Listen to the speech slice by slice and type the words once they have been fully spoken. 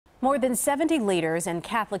More than 70 leaders in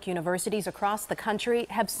Catholic universities across the country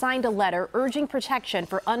have signed a letter urging protection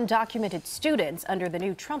for undocumented students under the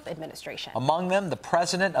new Trump administration. Among them, the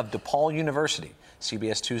president of DePaul University.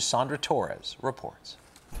 CBS 2's Sandra Torres reports.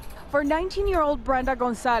 For 19-year-old Brenda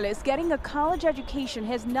Gonzalez, getting a college education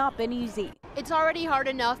has not been easy. It's already hard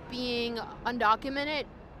enough being undocumented,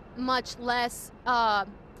 much less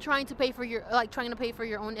trying to pay for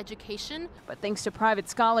your own education. But thanks to private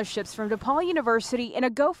scholarships from DePaul University and a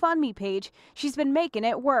GoFundMe page, she's been making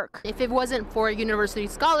it work. If it wasn't for a university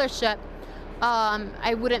scholarship,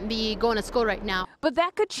 I wouldn't be going to school right now. But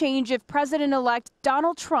that could change if President-elect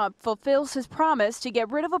Donald Trump fulfills his promise to get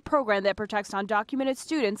rid of a program that protects undocumented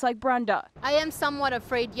students like Brenda. I am somewhat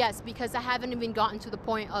afraid, yes, because I haven't even gotten to the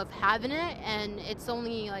point of having it, and it's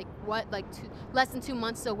only less than 2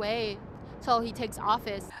 months away till he takes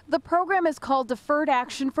office. The program is called Deferred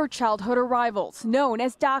Action for Childhood Arrivals, known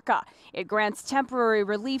as DACA. It grants temporary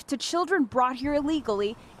relief to children brought here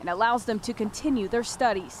illegally and allows them to continue their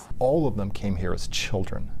studies. All of them came here as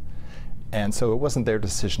children, and so it wasn't their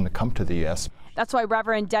decision to come to the U.S. That's why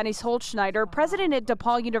Reverend Dennis Holtschneider, president at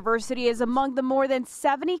DePaul University, is among the more than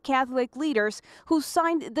 70 Catholic leaders who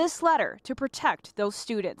signed this letter to protect those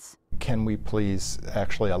students. Can we please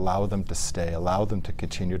actually allow them to stay, allow them to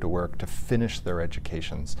continue to work, to finish their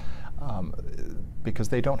educations, because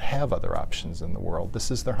they don't have other options in the world. This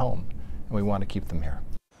is their home, and we want to keep them here.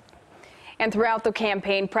 And throughout the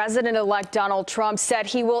campaign, President-elect Donald Trump said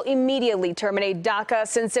he will immediately terminate DACA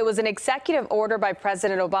since it was an executive order by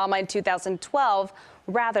President Obama in 2012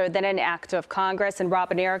 rather than an act of Congress. And Rob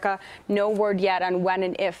and Erica, no word yet on when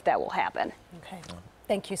and if that will happen. Okay.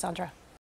 Thank you, Sandra.